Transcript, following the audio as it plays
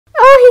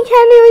he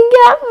can't even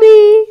get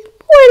me.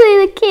 Poor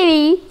little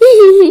kitty.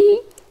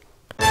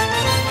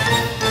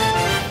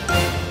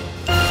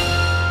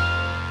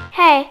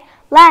 Hey,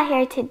 Lada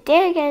here.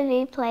 Today we're going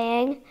to be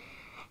playing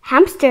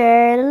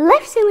Hamster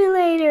Life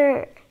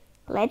Simulator.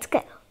 Let's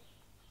go.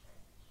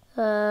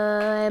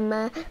 I'm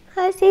a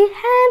fuzzy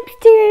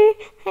hamster.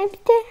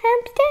 Hamster,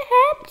 hamster,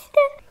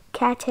 hamster.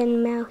 Cat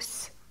and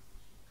mouse.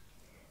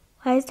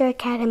 Why is there a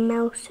cat and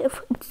mouse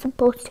if it's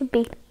supposed to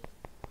be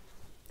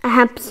a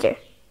hamster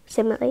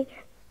simulator?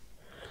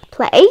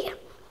 Play.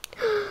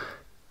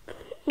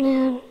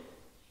 I'm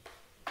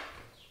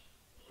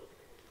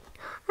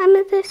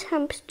at this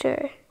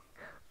hamster.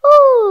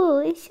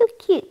 Oh, it's so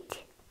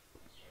cute.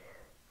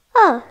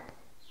 Oh,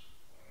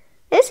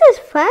 this is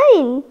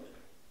fun.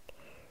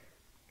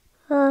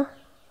 Oh,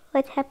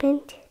 what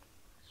happened?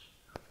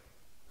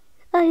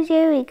 Oh,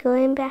 there we go.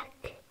 I'm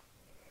back.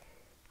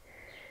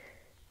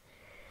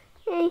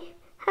 Hey,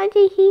 how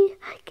did he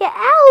get out?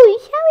 How did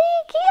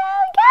he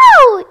get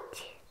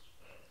out?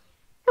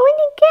 I want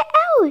to get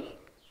out.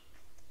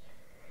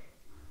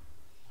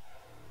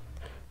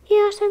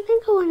 Yes, I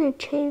think I want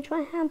to change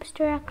my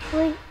hamster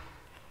actually.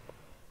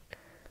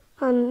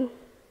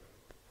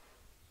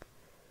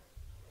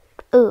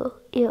 Oh,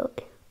 ew.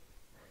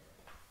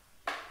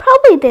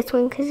 Probably this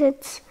one because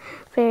it's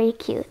very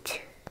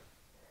cute.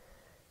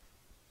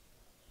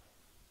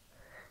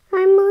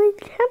 I'm a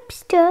little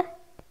hamster.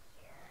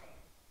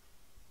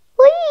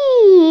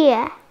 Whee!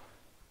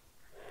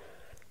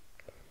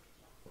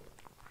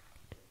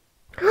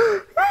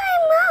 I'm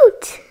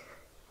out.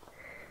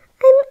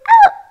 I'm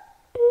out.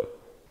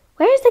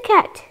 Where's the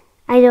cat?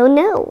 I don't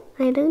know.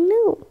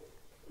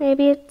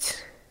 Maybe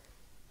it's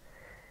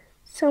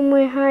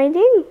somewhere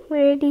hiding,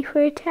 ready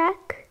for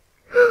attack.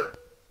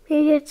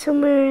 Maybe it's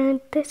somewhere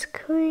around this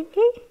corner.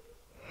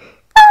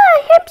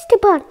 Ah, hamster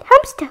ball,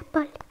 hamster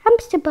ball,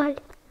 hamster ball.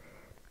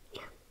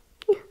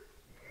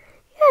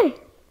 Yeah.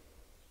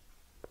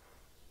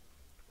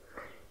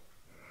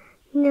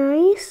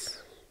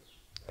 Nice.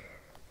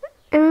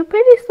 I'm a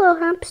pretty slow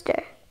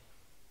hamster.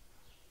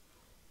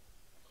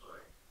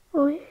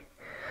 Oh, I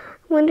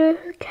wonder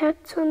if the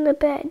cat's on the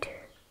bed.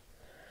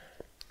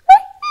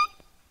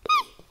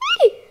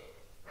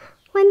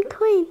 One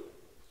coin.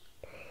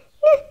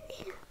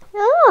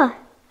 Oh,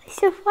 I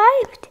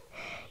survived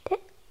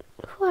that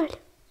fall.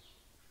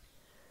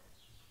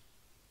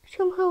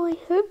 Somehow I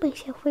hurt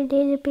myself a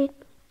little bit.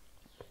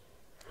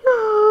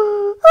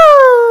 Oh,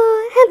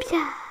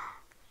 hamster.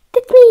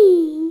 That's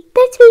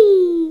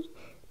me.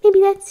 Maybe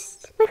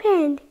that's my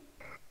friend.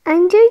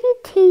 Under the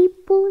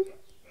table.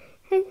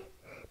 And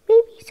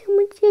maybe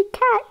someone's a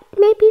cat.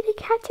 Maybe the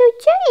cat's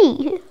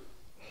outside.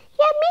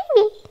 Yeah,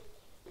 maybe.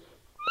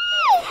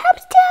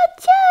 Hamster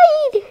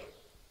outside!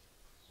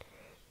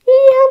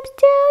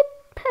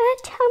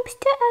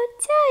 Hamster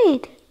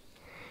outside!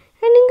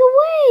 Running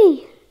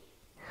away!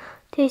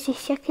 There's a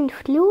second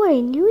floor. I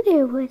knew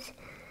there was.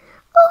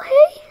 Oh,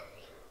 hey!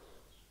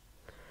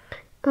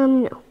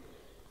 No.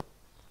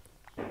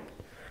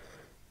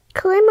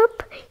 Climb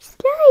up,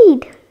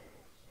 slide!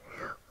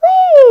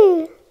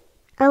 Whee!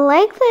 I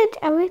like that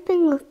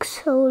everything looks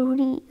so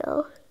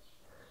real.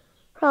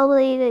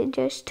 Probably they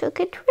just took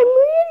it from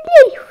real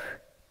life.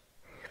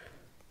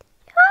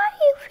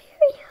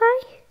 Very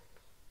high.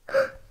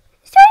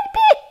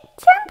 Sandpit!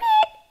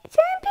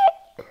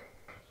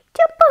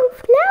 Jump on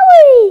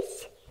flowers!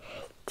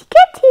 To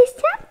get to the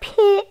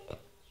sandpit.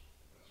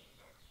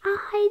 I'll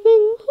hide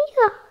in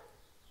here.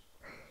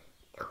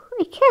 No,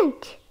 I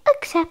can't.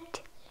 Except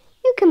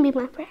you can be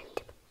my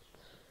friend.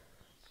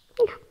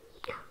 No.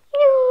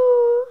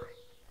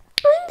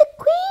 I'm the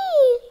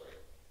queen.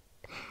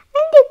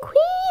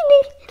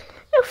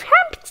 Of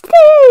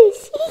hamsters.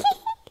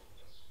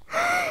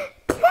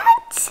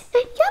 Plants!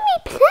 Yummy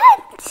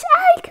plants!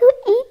 I'll go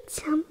eat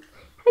some.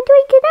 How do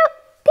I get out?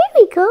 There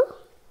we go.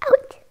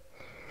 Out.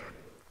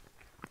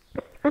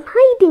 I'm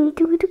hiding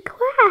through the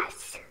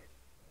grass.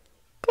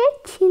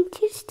 That's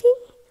interesting.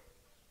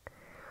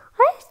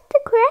 Why is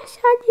the grass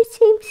all the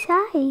same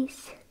size?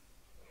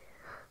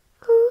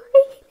 Oh, I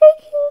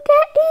can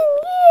get in.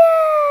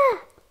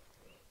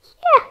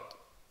 Yeah.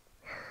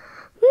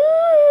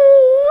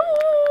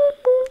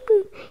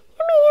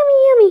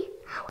 Yummy.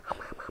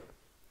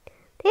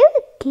 They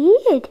look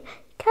good.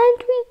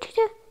 Can't reach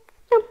the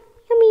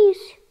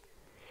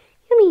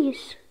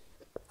yummies.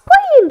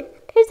 Coin!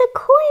 There's a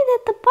coin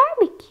at the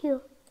barbecue.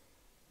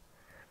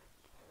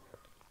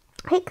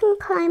 I can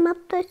climb up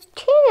this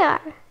chair.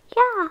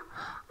 Yeah,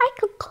 I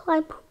can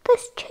climb up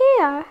this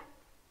chair.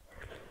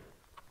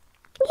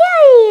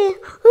 Yay!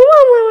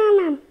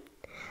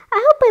 I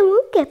hope I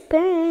won't get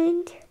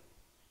burned.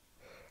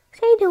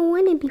 Because I don't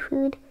want to be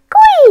food.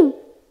 Coin!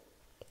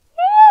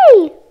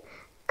 Yay!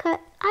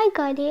 I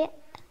got it.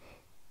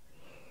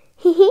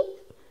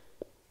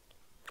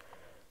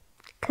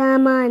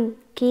 Come on,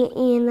 get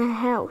in the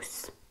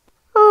house.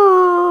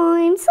 Oh,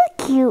 I'm so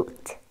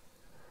cute.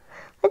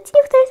 Let's see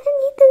if there's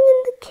anything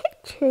in the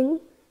kitchen.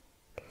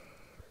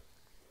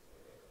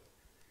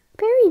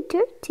 Very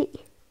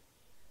dirty.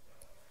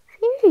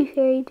 Very,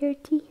 very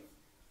dirty.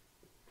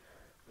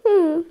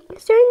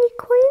 Is there any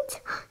coins?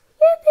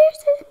 Yeah,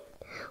 there's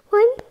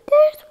one.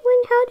 There's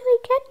one. How do I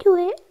get to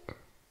it?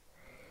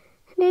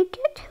 And I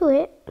get to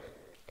it.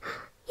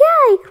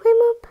 Yeah, I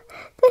climb up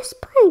this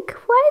plank.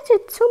 Why is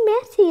it so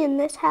messy in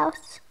this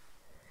house?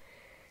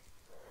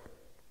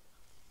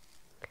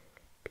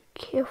 Be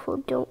careful,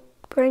 don't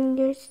burn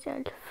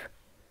yourself.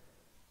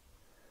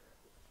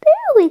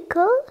 There we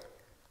go.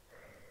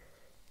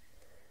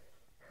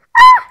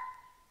 Ah!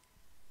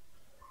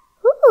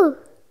 Ooh,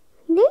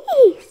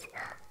 nice.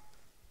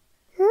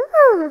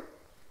 Ah.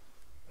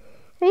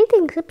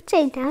 Everything's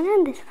upside down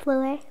on this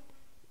floor.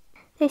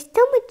 There's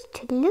so much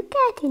to look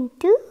at and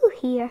do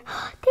here.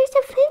 There's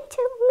a fence.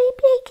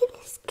 Maybe I can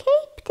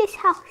escape this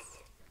house.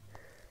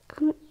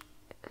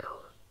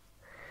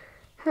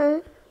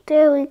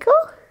 There we go.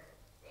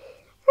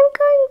 I'm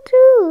going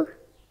through.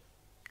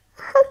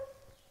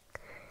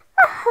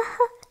 Oh,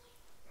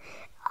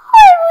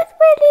 with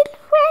my little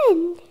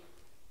friend.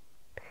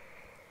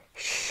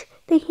 Shh,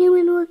 the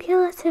human will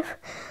kill us if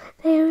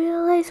they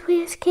realize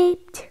we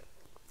escaped.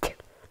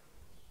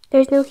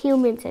 There's no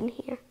humans in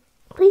here.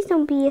 Please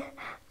don't be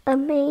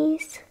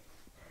amazed.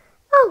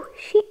 Oh,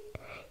 she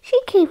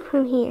came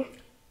from here.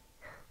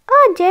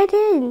 Oh, dead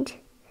end.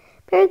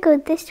 Better go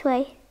this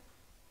way.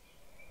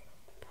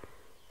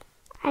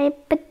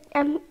 But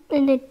I'm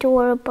an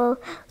adorable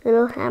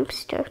little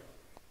hamster.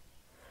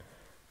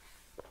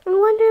 I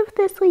wonder if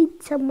this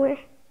leads somewhere.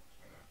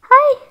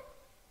 Hi.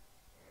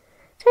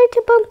 Sorry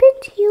to bump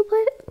into you,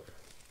 but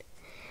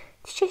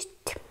it's just,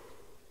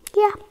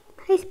 yeah,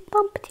 I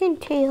bumped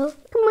into you.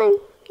 Come on,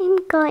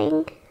 I'm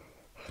going.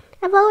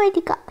 I've already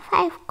got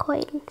 5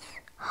 coins.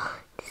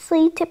 This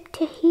leads up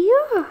to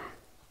here.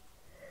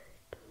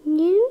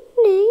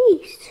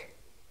 Nice.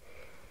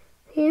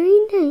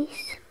 Very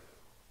nice.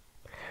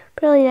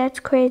 Really, that's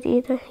crazy.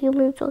 The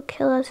humans will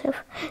kill us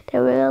if they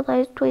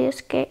realize we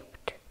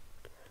escaped.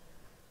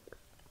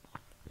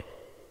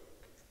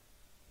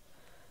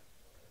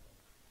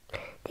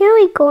 There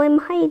we go, I'm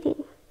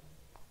hiding.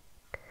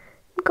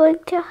 I'm going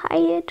to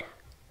hide.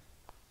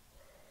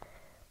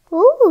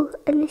 Ooh,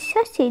 and a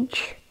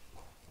sausage.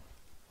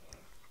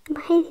 I'm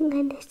hiding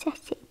on the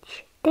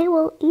sausage. They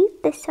will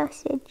eat the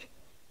sausage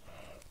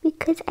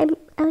because I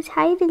was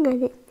hiding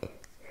on it.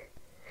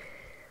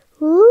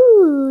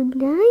 Ooh,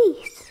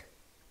 nice.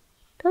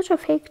 Those are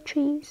fake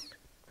trees.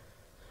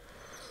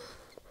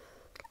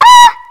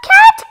 Ah!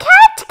 Cat!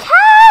 Cat!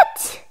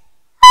 Cat!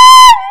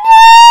 Oh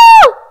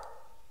no!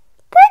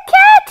 The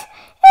cat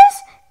is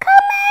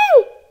coming!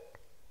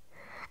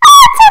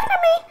 Ah! It's after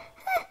me!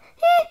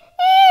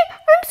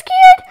 I'm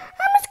scared!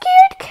 I'm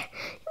scared!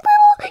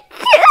 Little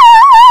cat!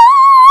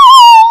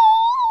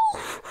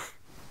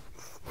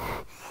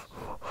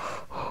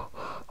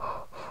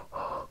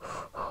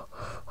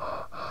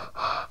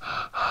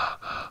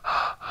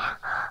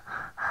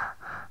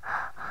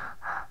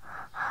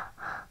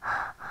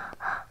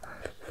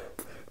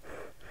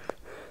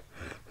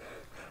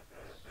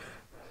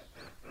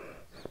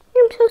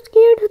 I'm so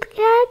scared of the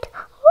cat.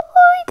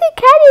 Oh, the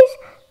cat is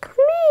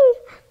coming.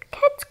 The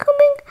cat's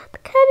coming. The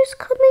cat is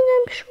coming,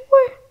 I'm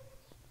sure.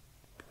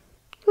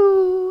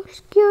 Oh,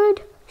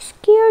 scared.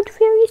 Scared.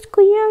 Very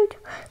scared.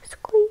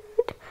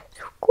 Scared.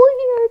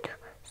 Scared.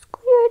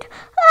 Scared.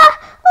 Ah!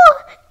 Oh,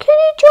 can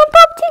he jump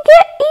up to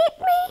eat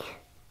me?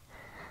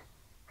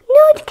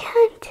 No, it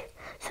can't.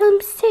 So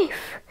I'm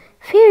safe.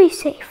 Very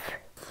safe.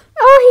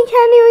 Oh, he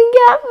can't even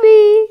get me.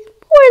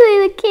 Poor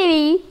little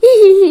kitty.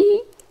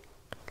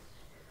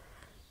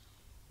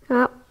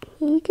 Oh,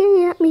 he can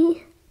get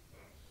me.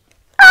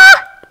 Ah!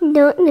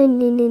 No, no,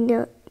 no, no,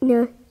 no,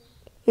 no.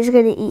 He's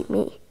gonna eat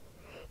me.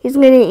 He's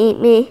gonna eat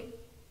me.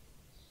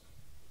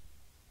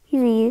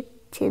 He's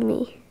eating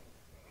me.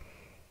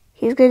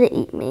 He's gonna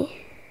eat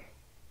me.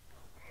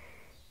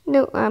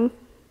 No, I'm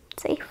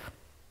safe.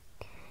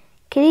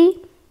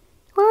 Kitty?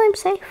 Well, I'm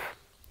safe.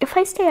 If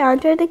I stay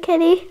under the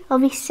kitty, I'll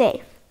be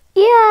safe.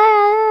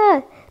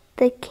 Yeah!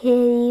 The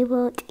kitty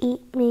won't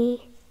eat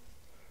me.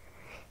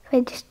 If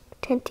I just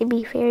tend to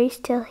be very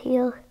still,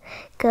 he'll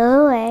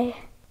go away.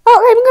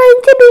 Oh, I'm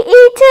going to be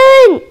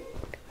eaten!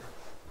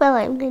 Well,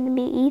 I'm going to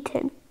be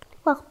eaten.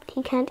 Well,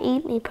 he can't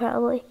eat me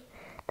probably.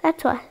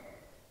 That's why.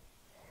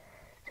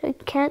 So he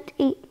can't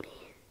eat me.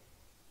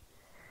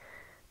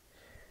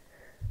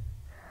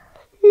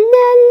 La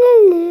la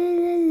la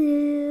la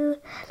la.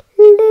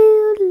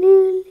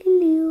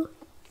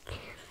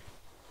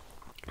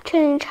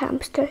 Change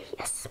hamster,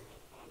 yes.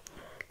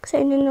 Because I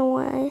don't know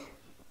why.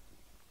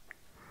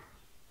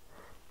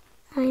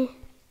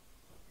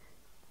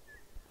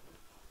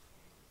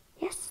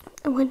 Yes,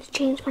 I want to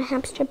change my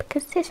hamster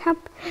because this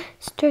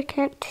hamster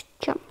can't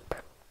jump.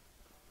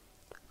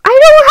 I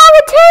don't have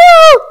a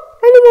tail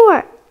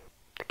anymore.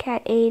 The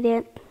cat ate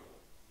it.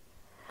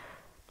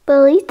 But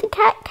at least the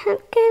cat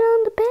can't get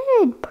on the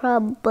bed,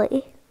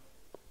 probably.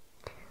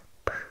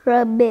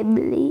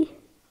 Probably.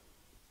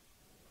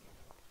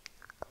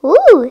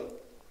 Ooh!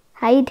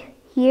 Hide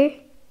here,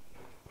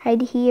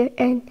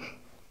 and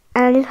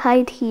I'll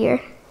hide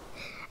here.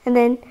 And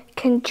then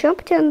can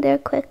jump down there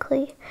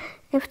quickly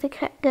if the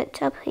cat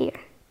gets up here.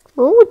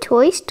 Oh,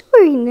 Toy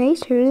Story,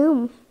 nice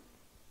room.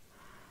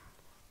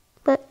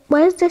 But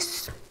why is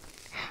this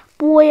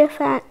boy a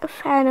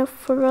fan of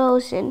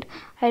Frozen?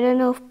 I don't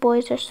know if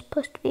boys are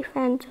supposed to be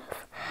fans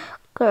of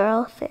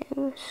girl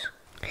things.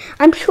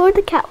 I'm sure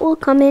the cat will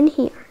come in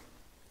here.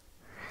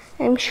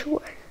 I'm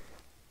sure.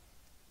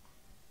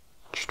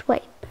 Just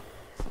wait.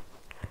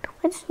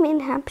 What does it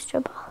mean, hamster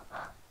ball?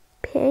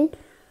 Pig?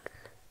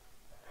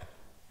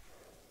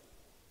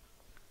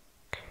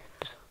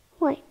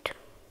 Wait.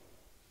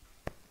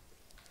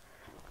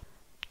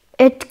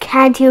 It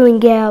can't even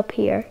get up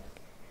here.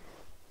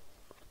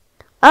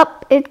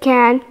 Up, it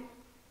can.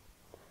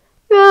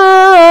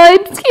 Oh,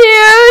 I'm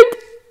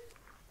scared.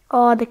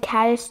 Oh, the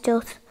cat is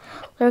still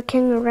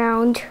lurking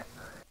around.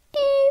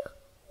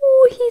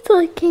 Oh, he's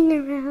lurking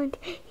around.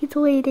 He's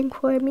waiting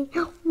for me.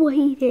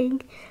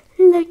 Waiting.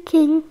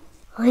 Looking.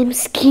 I'm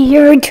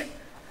scared.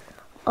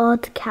 Oh,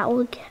 the cat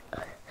will get...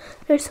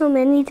 There's so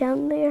many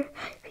down there.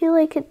 I feel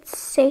like it's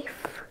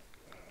safe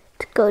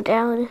to go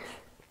down.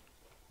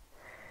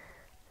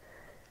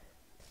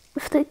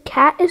 If the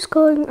cat is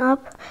going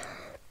up,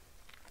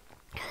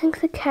 I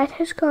think the cat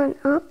has gone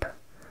up.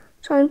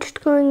 So I'm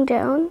just going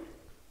down.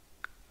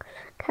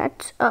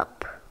 Cat's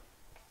up.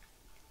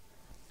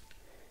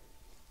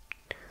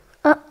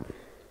 Up.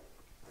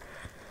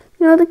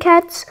 No, the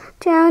cat's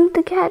down.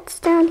 The cat's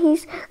down.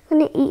 He's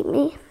gonna eat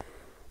me.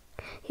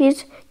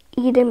 He's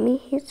eating me.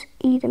 He's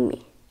eating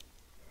me.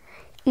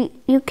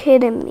 You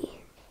kidding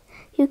me?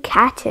 You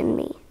catting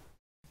me?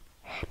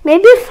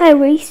 Maybe if I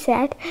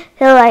reset,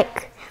 they're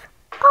like,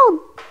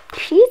 oh,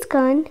 she's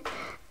gone.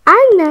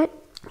 I'm not.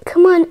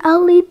 Come on,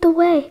 I'll lead the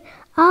way.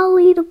 I'll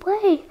lead the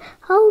way.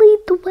 I'll lead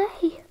the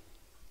way.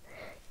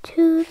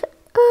 To the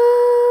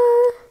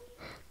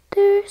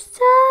other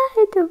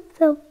side of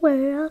the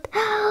world.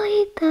 I'll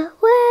lead the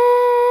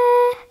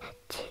way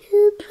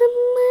to the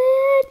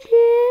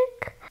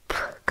magic.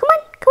 Come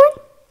on, come on.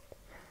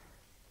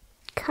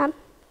 Come.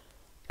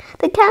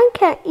 The cat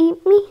can't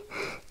eat me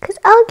because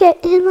I'll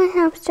get in my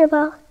hamster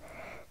ball.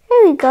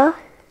 There we go.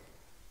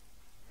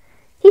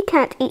 He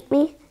can't eat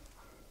me.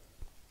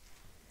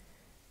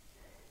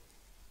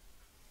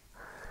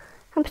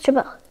 Hamster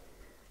ball.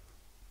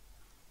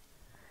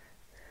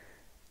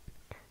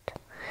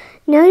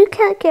 No, you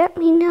can't get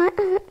me. No,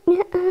 no,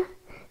 no,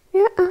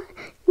 no,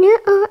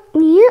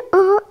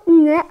 no,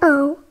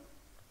 no.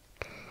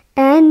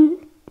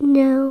 And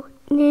no,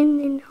 no,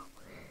 no, no.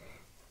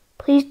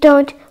 Please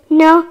don't.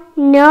 No,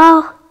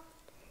 no.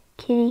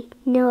 Kitty,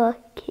 no,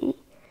 kitty.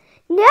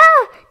 No,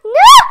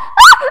 no.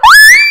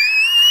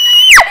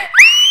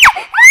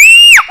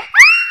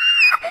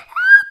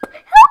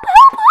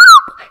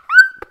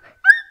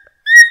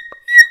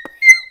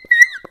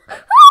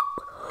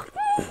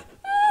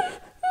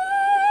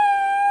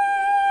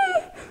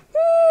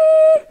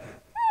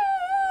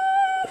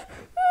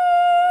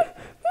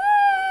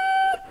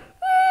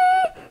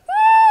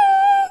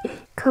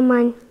 Come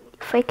on,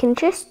 if I can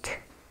just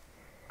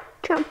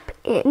jump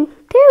in.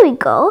 There we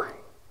go.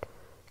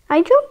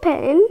 I jump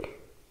in.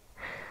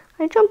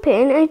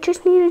 I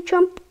just need to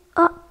jump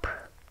up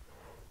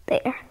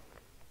there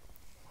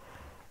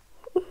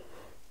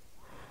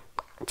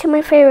to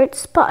my favorite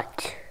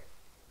spot.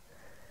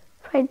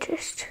 If I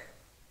just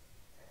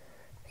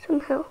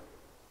somehow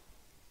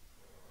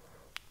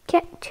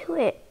get to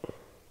it.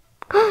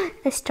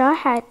 A straw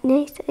hat.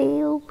 Nice.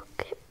 I'll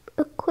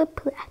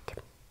equip that.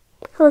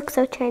 It looks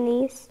so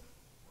Chinese.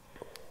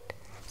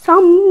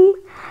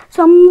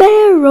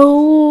 Sombrero.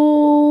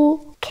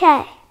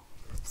 Okay,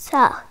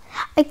 so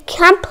I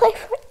can't play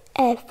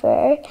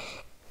forever,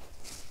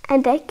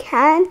 and I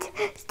can't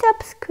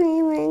stop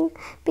screaming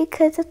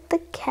because of the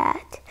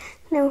cat.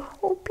 And I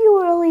hope you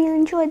really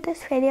enjoyed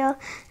this video,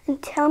 and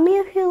tell me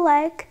if you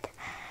liked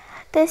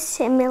this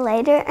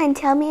simulator, and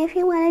tell me if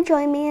you want to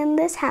join me in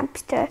this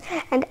hamster.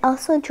 And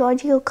also,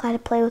 Georgie, you gotta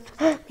play with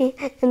me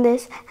in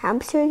this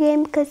hamster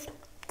game because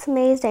it's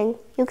amazing.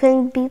 You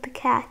can beat the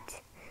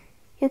cat.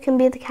 You can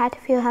be the cat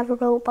if you have a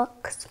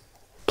Roblox.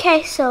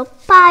 Okay, so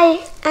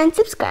bye and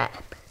subscribe.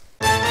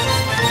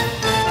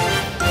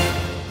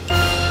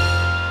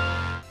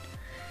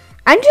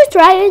 I'm just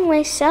writing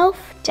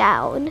myself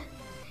down.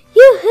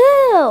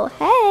 Yoo-hoo!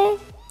 Hey!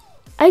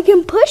 I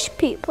can push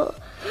people.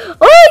 Oh,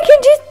 I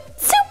can just